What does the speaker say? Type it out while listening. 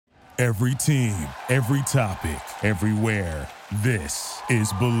Every team, every topic, everywhere. This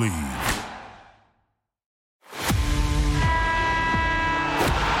is Believe.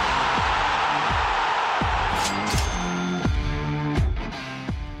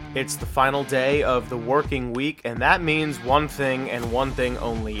 It's the final day of the working week, and that means one thing and one thing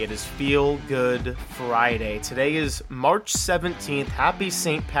only. It is Feel Good Friday. Today is March 17th. Happy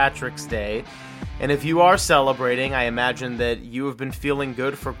St. Patrick's Day. And if you are celebrating, I imagine that you have been feeling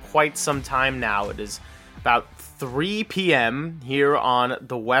good for quite some time now. It is about 3 p.m. here on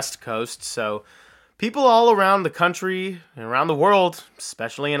the West Coast, so people all around the country and around the world,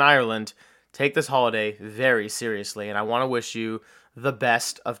 especially in Ireland, take this holiday very seriously, and I want to wish you the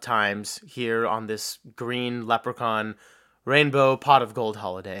best of times here on this green leprechaun rainbow pot of gold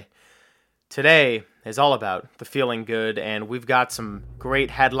holiday. Today is all about the feeling good, and we've got some great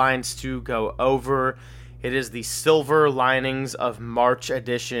headlines to go over. It is the Silver Linings of March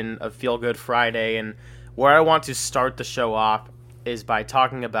edition of Feel Good Friday, and where I want to start the show off is by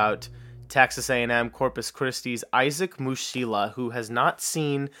talking about Texas A&M Corpus Christi's Isaac Mushila, who has not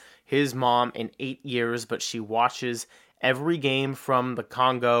seen his mom in 8 years, but she watches every game from the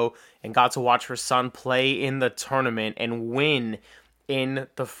Congo and got to watch her son play in the tournament and win in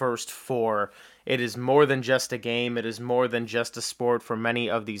the first four. It is more than just a game. It is more than just a sport for many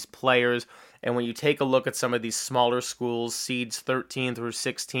of these players. And when you take a look at some of these smaller schools, seeds 13 through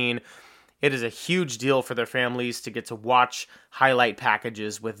 16, it is a huge deal for their families to get to watch highlight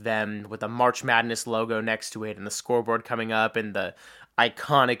packages with them, with a March Madness logo next to it and the scoreboard coming up and the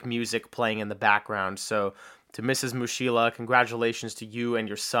iconic music playing in the background. So to Mrs. Mushila, congratulations to you and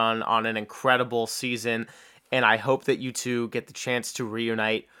your son on an incredible season, and I hope that you two get the chance to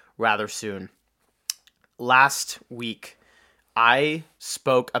reunite rather soon. Last week, I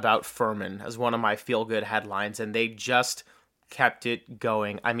spoke about Furman as one of my feel-good headlines, and they just kept it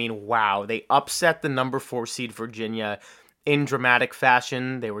going. I mean, wow. They upset the number 4 seed Virginia in dramatic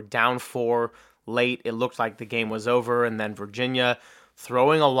fashion. They were down 4 late. It looked like the game was over, and then Virginia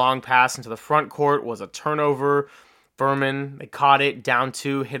throwing a long pass into the front court was a turnover. Furman, they caught it, down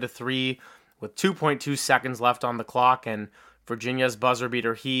 2, hit a 3 with 2.2 seconds left on the clock, and Virginia's buzzer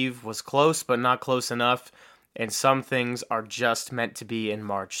beater heave was close, but not close enough, and some things are just meant to be in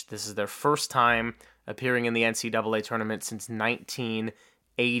March. This is their first time appearing in the NCAA tournament since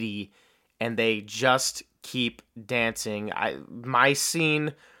 1980, and they just keep dancing. My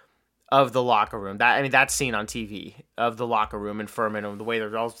scene of the locker room, that scene on TV of the locker room in Furman, and the way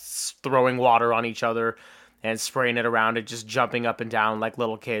they're all throwing water on each other and spraying it around and just jumping up and down like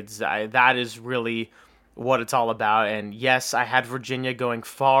little kids, that is really what it's all about. And yes, I had Virginia going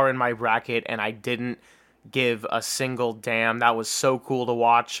far in my bracket, and I didn't give a single damn. That was so cool to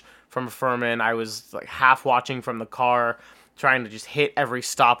watch from Furman. I was like half watching from the car, trying to just hit every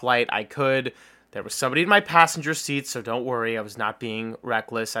stoplight I could. There was somebody in my passenger seat, so don't worry, I was not being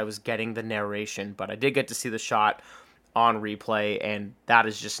reckless. I was getting the narration, but I did get to see the shot on replay, and that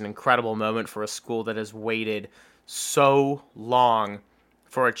is just an incredible moment for a school that has waited so long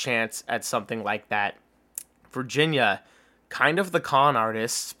for a chance at something like that. Virginia, kind of the con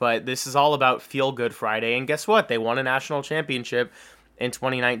artists, but this is all about Feel Good Friday, and guess what? They won a national championship in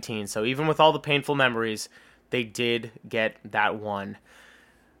 2019, so even with all the painful memories, they did get that one.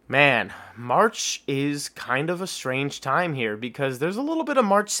 Man, March is kind of a strange time here because there's a little bit of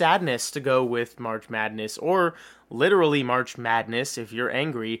March sadness to go with March Madness, or literally March Madness if you're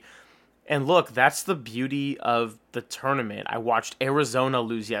angry. And look, that's the beauty of the tournament. I watched Arizona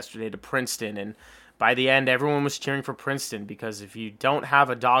lose yesterday to Princeton, and by the end, everyone was cheering for Princeton because if you don't have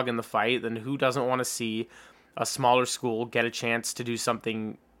a dog in the fight, then who doesn't want to see a smaller school get a chance to do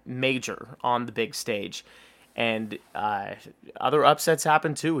something major on the big stage? And other upsets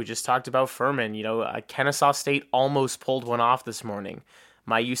happened too. We just talked about Furman. Kennesaw State almost pulled one off this morning.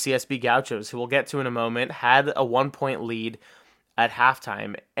 My UCSB Gauchos, who we'll get to in a moment, had a 1-point lead at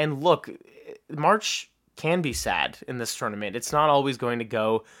halftime. And look, March can be sad in this tournament. It's not always going to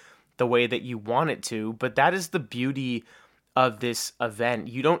go the way that you want it to, but that is the beauty of this event.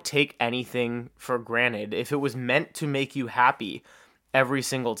 You don't take anything for granted. If it was meant to make you happy every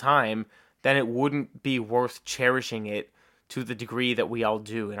single time, then it wouldn't be worth cherishing it to the degree that we all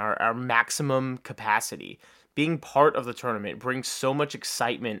do in our maximum capacity. Being part of the tournament brings so much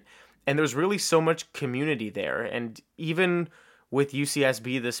excitement, and there's really so much community there. And even with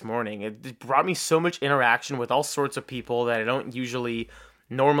UCSB this morning, it brought me so much interaction with all sorts of people that I don't usually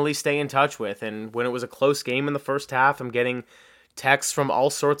normally stay in touch with. And when it was a close game in the first half, I'm getting texts from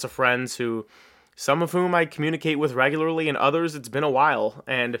all sorts of friends who, some of whom I communicate with regularly, and others it's been a while.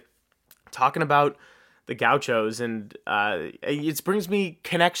 And talking about the Gauchos, and it brings me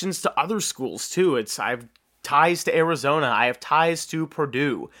connections to other schools too. I have ties to Arizona, I have ties to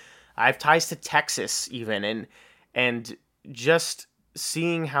Purdue, I have ties to Texas even, and just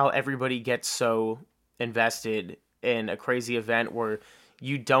seeing how everybody gets so invested in a crazy event where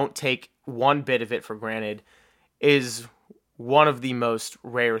you don't take one bit of it for granted is one of the most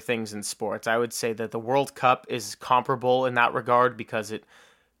rare things in sports. I would say that the World Cup is comparable in that regard because it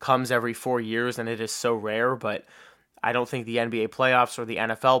comes every 4 years and it is so rare, but I don't think the NBA playoffs or the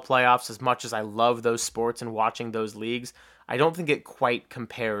NFL playoffs, as much as I love those sports and watching those leagues, I don't think it quite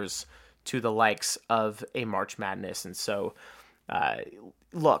compares to the likes of a March Madness. And so,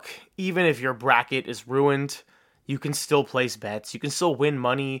 look, even if your bracket is ruined, you can still place bets, you can still win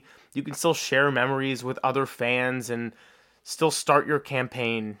money, you can still share memories with other fans, and still start your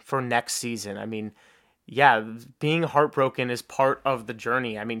campaign for next season. I mean, yeah, being heartbroken is part of the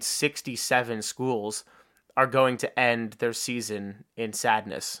journey. I mean, 67 schools are going to end their season in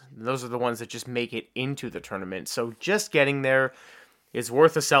sadness. Those are the ones that just make it into the tournament. So just getting there is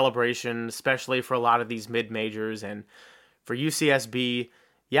worth a celebration, especially for a lot of these mid-majors. And for UCSB,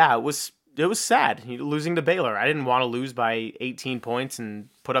 yeah, it was sad losing to Baylor. I didn't want to lose by 18 points and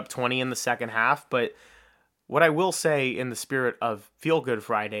put up 20 in the second half, but what I will say in the spirit of Feel Good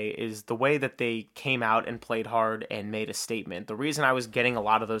Friday is the way that they came out and played hard and made a statement. The reason I was getting a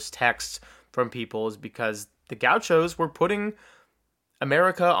lot of those texts from people is because the Gauchos were putting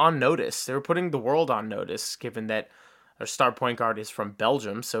America on notice. They were putting the world on notice, given that our star point guard is from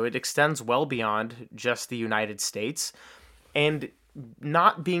Belgium, so it extends well beyond just the United States. And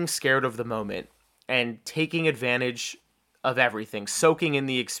not being scared of the moment and taking advantage of everything, soaking in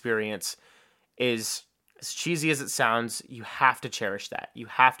the experience is, as cheesy as it sounds, you have to cherish that. You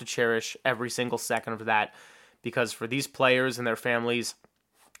have to cherish every single second of that, because for these players and their families,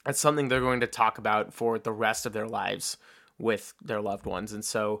 that's something they're going to talk about for the rest of their lives with their loved ones. And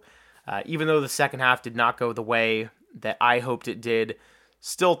so even though the second half did not go the way that I hoped it did,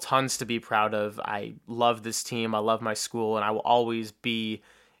 still tons to be proud of. I love this team. I love my school, and I will always be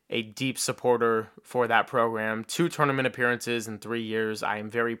a deep supporter for that program. 2 tournament appearances in 3 years. I am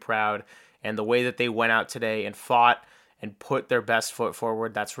very proud. And the way that they went out today and fought and put their best foot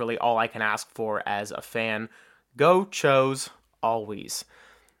forward, that's really all I can ask for as a fan. Go Chos, always.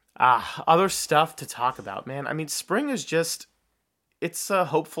 Other stuff to talk about, man. I mean, spring is just, it's a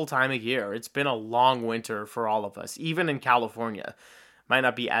hopeful time of year. It's been a long winter for all of us, even in California. Might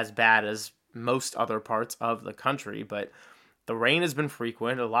not be as bad as most other parts of the country, but the rain has been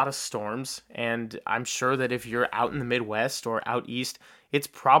frequent, a lot of storms, and I'm sure that if you're out in the Midwest or out east, it's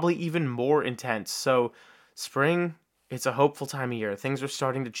probably even more intense. So spring, it's a hopeful time of year. Things are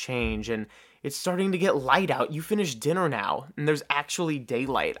starting to change, and it's starting to get light out. You finish dinner now, and there's actually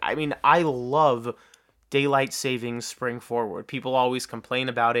daylight. I mean, I love daylight savings spring forward. People always complain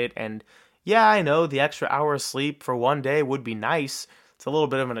about it, and yeah, I know the extra hour of sleep for one day would be nice. It's a little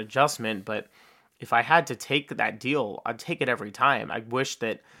bit of an adjustment, but if I had to take that deal, I'd take it every time. I wish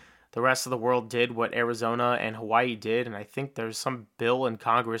that the rest of the world did what Arizona and Hawaii did, and I think there's some bill in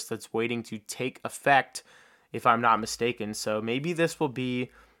Congress that's waiting to take effect, if I'm not mistaken. So maybe this will be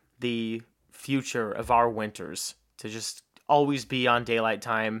the future of our winters, to just always be on daylight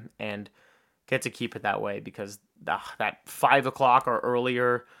time and get to keep it that way, because that 5 o'clock or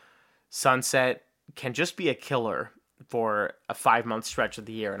earlier sunset can just be a killer for a 5-month stretch of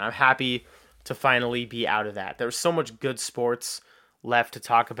the year, and I'm happy to finally be out of that. There's so much good sports left to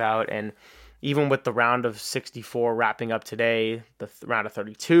talk about, and even with the round of 64 wrapping up today, the round of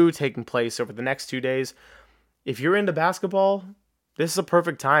 32 taking place over the next 2 days, if you're into basketball, this is a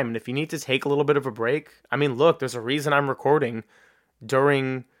perfect time. And if you need to take a little bit of a break, I mean, look, there's a reason I'm recording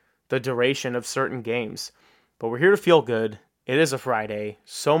during the duration of certain games, but we're here to feel good. It is a Friday,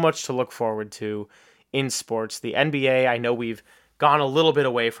 so much to look forward to in sports. The NBA, I know we've gone a little bit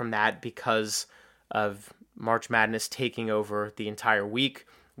away from that because of March Madness taking over the entire week.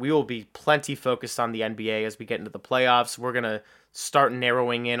 We will be plenty focused on the NBA as we get into the playoffs. We're going to start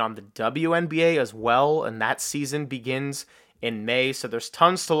narrowing in on the WNBA as well, and that season begins in May, so there's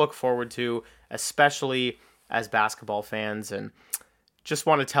tons to look forward to, especially as basketball fans. And just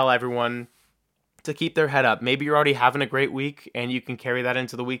want to tell everyone to keep their head up. Maybe you're already having a great week and you can carry that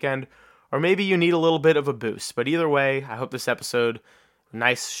into the weekend, or maybe you need a little bit of a boost. But either way, I hope this episode,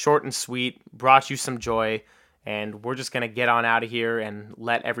 nice, short and sweet, brought you some joy, and we're just going to get on out of here and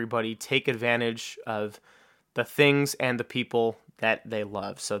let everybody take advantage of the things and the people that they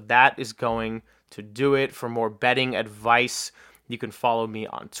love. So that is going to do it. For more betting advice, you can follow me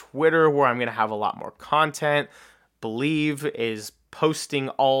on Twitter, where I'm going to have a lot more content. Believe is posting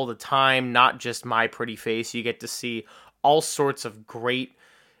all the time, not just my pretty face. You get to see all sorts of great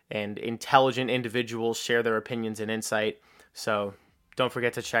and intelligent individuals share their opinions and insight. So don't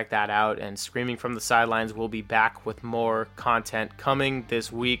forget to check that out. And Screaming from the Sidelines will be back with more content coming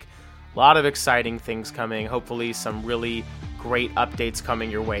this week. A lot of exciting things coming. Hopefully some really great updates coming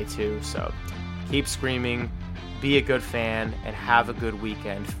your way too. So keep screaming, be a good fan, and have a good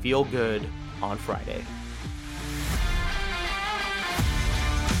weekend. Feel good on Friday.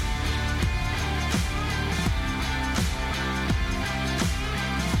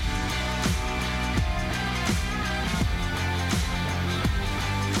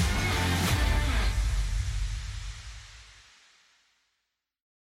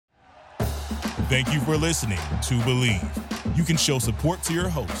 Thank you for listening to Believe. You can show support to your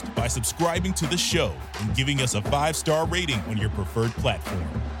host by subscribing to the show and giving us a 5-star rating on your preferred platform.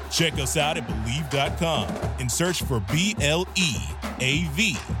 Check us out at Believe.com and search for BLEAV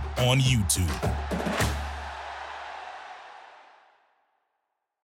on YouTube.